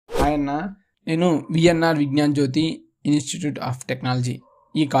Hi అన్న, నేను Vnr Vignana Jyothi institute of technology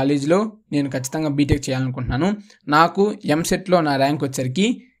ఈ కాలేజ్లో నేను ఖచ్చితంగా బీటెక్ చేయాలనుకుంటున్నాను. నాకు ఎంసెట్లో నా ర్యాంక్ వచ్చరికి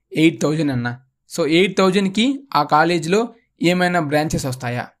 8000 అన్న. సో 8000కి ఆ కాలేజ్లో ఏమైనా బ్రాంచెస్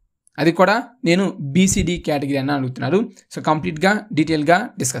వస్తాయా, అది కూడా నేను బీసీడీ కేటగిరీ అన్న అడుగుతున్నారు. సో కంప్లీట్గా డీటెయిల్గా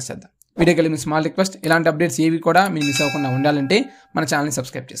డిస్కస్ చేద్దాం. వీడియోకి వెళ్ళి మీ స్మాల్ రిక్వెస్ట్, ఇలాంటి అప్డేట్స్ ఏవి కూడా మీరు మిస్ అవ్వకుండా ఉండాలంటే మన ఛానల్ని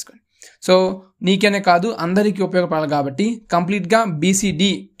సబ్స్క్రైబ్ చేసుకోండి. సో నీకేనే కాదు అందరికీ ఉపయోగపడాలి కాబట్టి కంప్లీట్గా బీసీడీ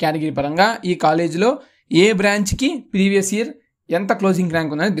కేటగిరీ పరంగా ఈ కాలేజీలో ఏ బ్రాంచ్కి ప్రీవియస్ ఇయర్ ఎంత క్లోజింగ్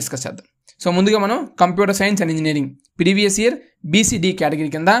ర్యాంక్ ఉందని డిస్కస్ చేద్దాం. సో ముందుగా మనం computer science and engineering previous year BCD category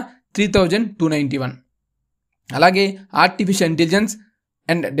కింద 3291, అలాగే artificial intelligence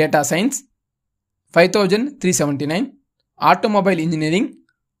and data science 5379, automobile engineering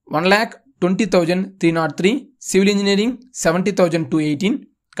 1,20,303, civil engineering 70,218,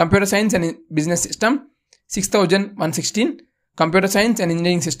 computer science and business system 6,116, computer science and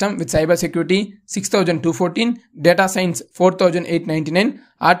engineering system with cyber security 6,214, data science 4,899,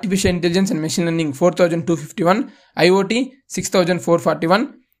 artificial intelligence and machine learning 4,251, IoT 6,441,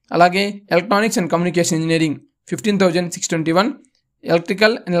 అలాగే electronics and communication engineering 15,621,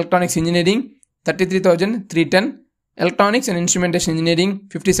 electrical and electronics engineering 33,310, electronics and instrumentation engineering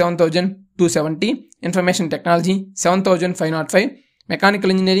 57,270, information technology 7,505,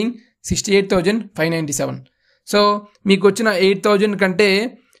 mechanical engineering 68,597. So మీకు వచ్చిన 8,000 కంటే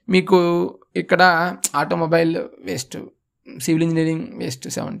మీకు ఇక్కడ automobile waste, civil engineering waste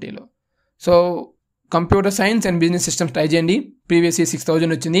 70లో. So computer science and business systems try చేయండి. Previous year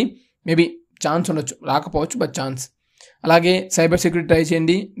 6,000 వచ్చింది, maybe chance ఉండొచ్చు, రాకపోవచ్చు, but chance. అలాగే సైబర్ సెక్యూరిటీ ట్రై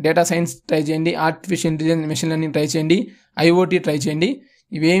చేయండి, డేటా సైన్స్ ట్రై చేయండి, artificial intelligence machine learning try చేయండి, ఐఓటీ ట్రై చేయండి.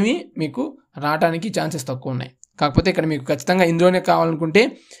 ఇవేమీ మీకు రావడానికి ఛాన్సెస్ తక్కువ ఉన్నాయి. కాకపోతే ఇక్కడ మీకు ఖచ్చితంగా ఇందులోనే కావాలనుకుంటే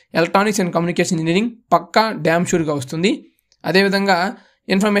electronics and communication engineering Pakka dam షూర్గా వస్తుంది. అదేవిధంగా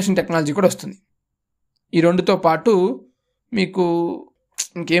ఇన్ఫర్మేషన్ టెక్నాలజీ కూడా వస్తుంది. ఈ రెండుతో పాటు మీకు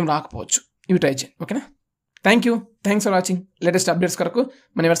ఇంకేం రాకపోవచ్చు, ఇవి ట్రై చేయండి. ఓకేనా? Thanks for watching. Latest updates కొరకు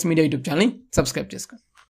మన యూర్స్ మీడియా యూట్యూబ్ ఛానల్ని సబ్స్క్రైబ్ చేసుకోండి.